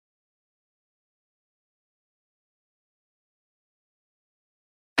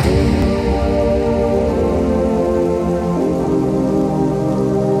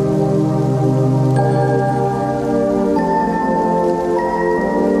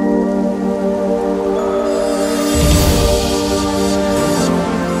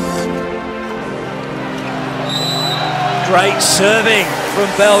Great serving from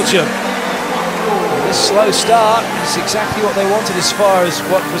Belgium. This slow start is exactly what they wanted as far as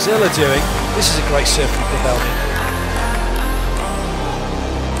what Brazil are doing. This is a great serve from Belgium.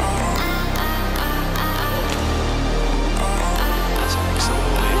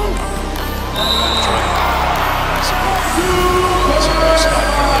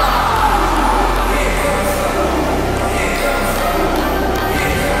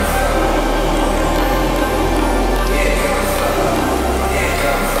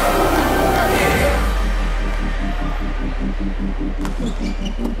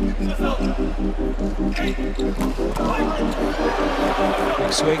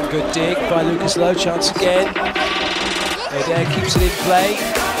 Big swing, good dig by Lucas Lowe, chance again. Adair keeps it in play,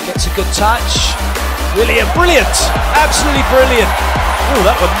 gets a good touch. William, brilliant, absolutely brilliant. Oh,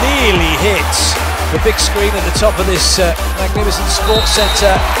 that one nearly hits the big screen at the top of this magnificent sports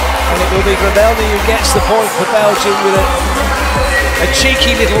centre, and it will be Grabelny who gets the point for Belgium with a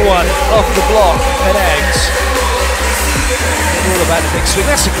cheeky little one off the block and out. All about the big swing,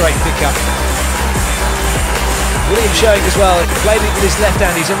 that's a great pickup. William showing as well, played it with his left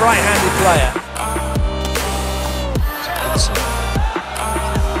hand, he's a right-handed player.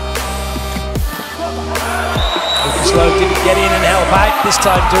 Lucas Lowe didn't get in and help out, this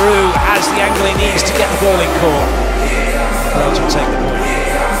time Daru has the angle he needs to get the ball in court. Belgium take the point.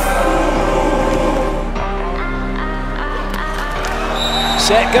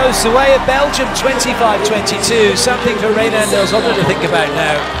 Set goes the way of Belgium, 25-22, something for Renan Dels Hodder to think about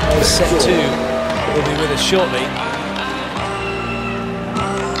now. Set 2 will be with us shortly.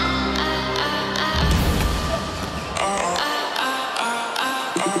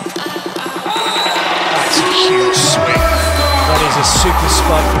 That's a huge swing. That is a super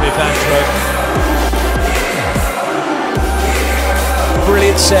spike from Evandro.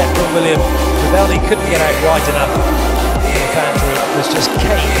 Brilliant set from William. Grabelny couldn't get out wide enough. Evandro was just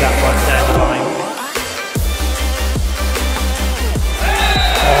caned that one down the line.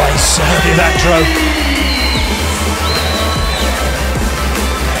 Oh, he served Evandro.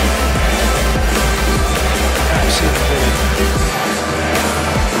 Absolutely brilliant.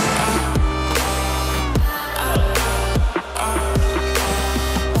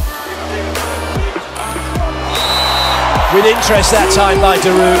 With interest that time by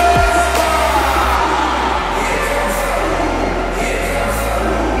Daru.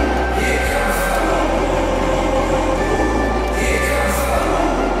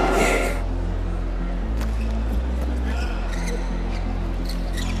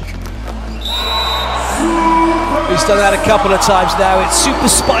 He's done that a couple of times now. It's super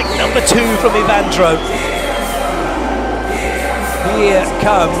spike number 2 from Evandro. Here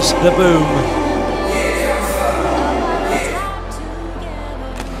comes the boom.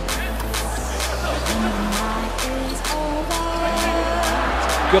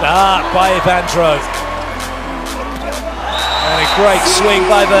 Good art by Evandro. And a great swing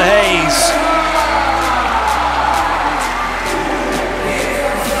by Verhees.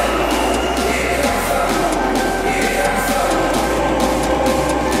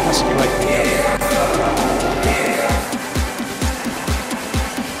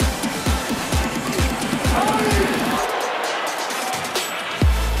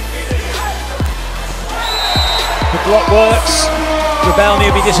 The block works. Grabelny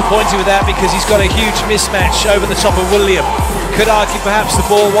will be disappointed with that because he's got a huge mismatch over the top of William. Could argue perhaps the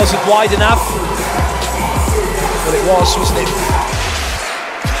ball wasn't wide enough. Well, it was, wasn't it?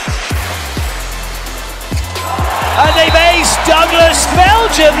 And they've aced Douglas.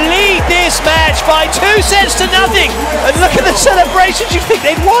 Belgium lead this match by 2 sets to nothing. And look at the celebrations, you think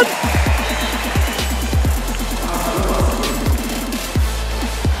they'd won?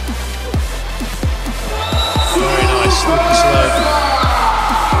 Very nice, Lucas Lowe.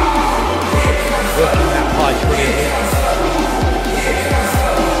 Working that pipe brilliantly.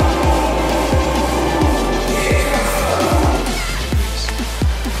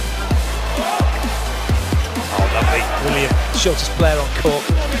 Oh, lovely. William, shortest player on court,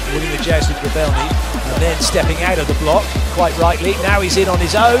 winning the joust with Grabelny, and then stepping out of the block, quite rightly. Now he's in on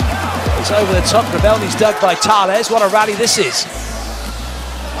his own. It's over the top. Grabelny's dug by Thales. What a rally this is.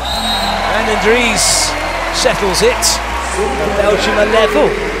 And Andries settles it. And Belgium are level.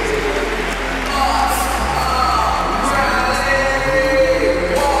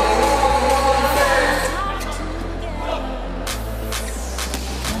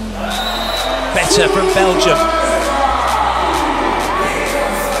 Better from Belgium.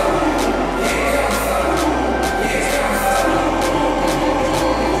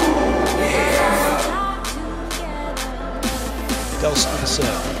 Delson with the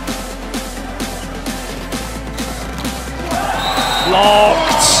serve.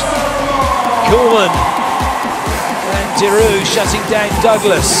 blocked. Coolman and Giroud shutting down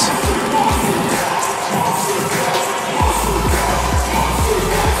Douglas.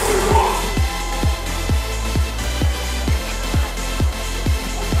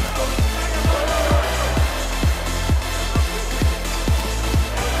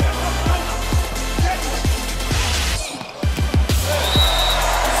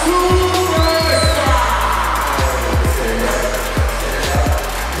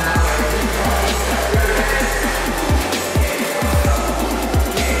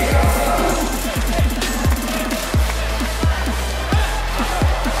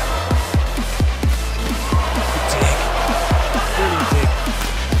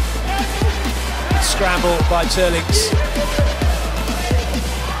 Scramble by Terlings.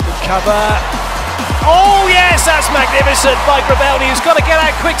 Good cover. Oh yes, that's magnificent by Grabelny, who's got to get out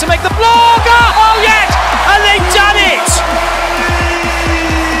quick to make the block. Oh yes, and they've done it.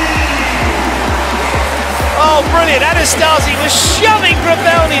 Oh brilliant, Anastasi was shoving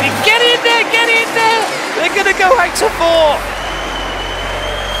Grabelny to get in there, get in there. They're going to go out to 4.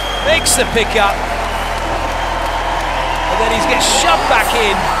 Makes the pick up. And then he gets shoved back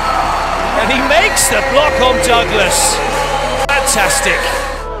in. And he makes the block on Douglas. Fantastic.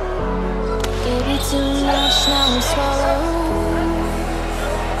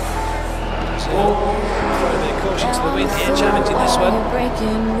 So, quite a bit of caution to the wind here, challenging this one.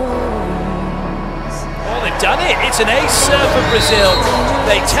 Oh, they've done it. It's an ace serve for Brazil.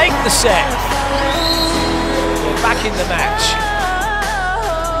 They take the set. They're back in the match.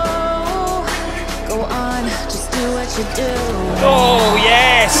 Go on, just do what you do. Oh,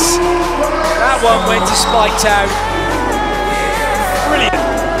 yes. That one went to Spike Town. Brilliant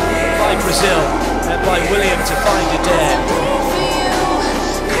by Brazil and by William to find Adair.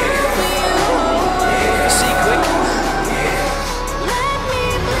 See quick.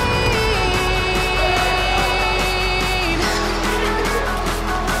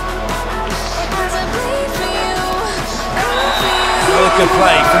 Oh, good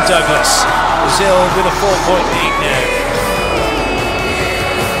play from Douglas. Brazil with a 4-point lead now.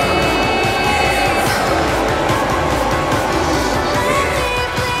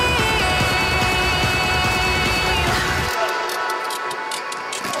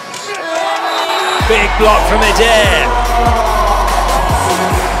 Big block from Adair.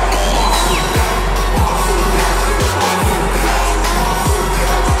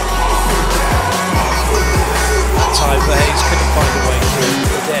 That time for Hayes couldn't find a way through.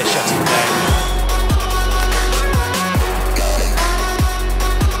 Adair shutting down.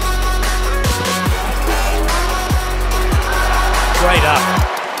 Straight up.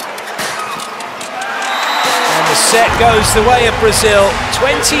 And the set goes the way of Brazil.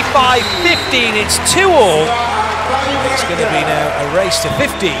 25-15, it's 2-all. It's going to be now a race to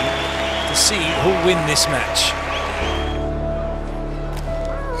 15 to see who'll win this match.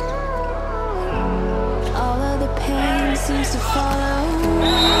 All of the pain seems to follow.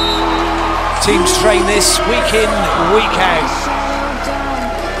 Teams train this week in, week out.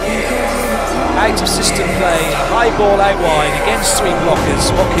 Out of system play, high ball out wide against 3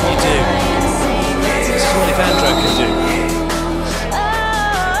 blockers. What can you do? This is what Evandro can do.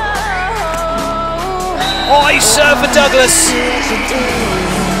 Oh, he served for Douglas.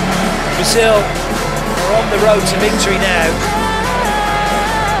 Brazil are on the road to victory now.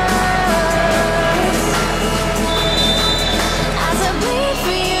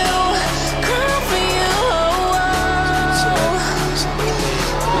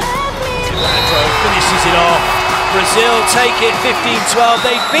 Finishes it off. Brazil take it 15-12.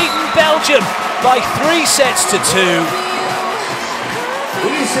 They've beaten Belgium by 3 sets to 2.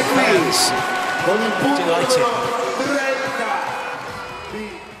 Fans delighted.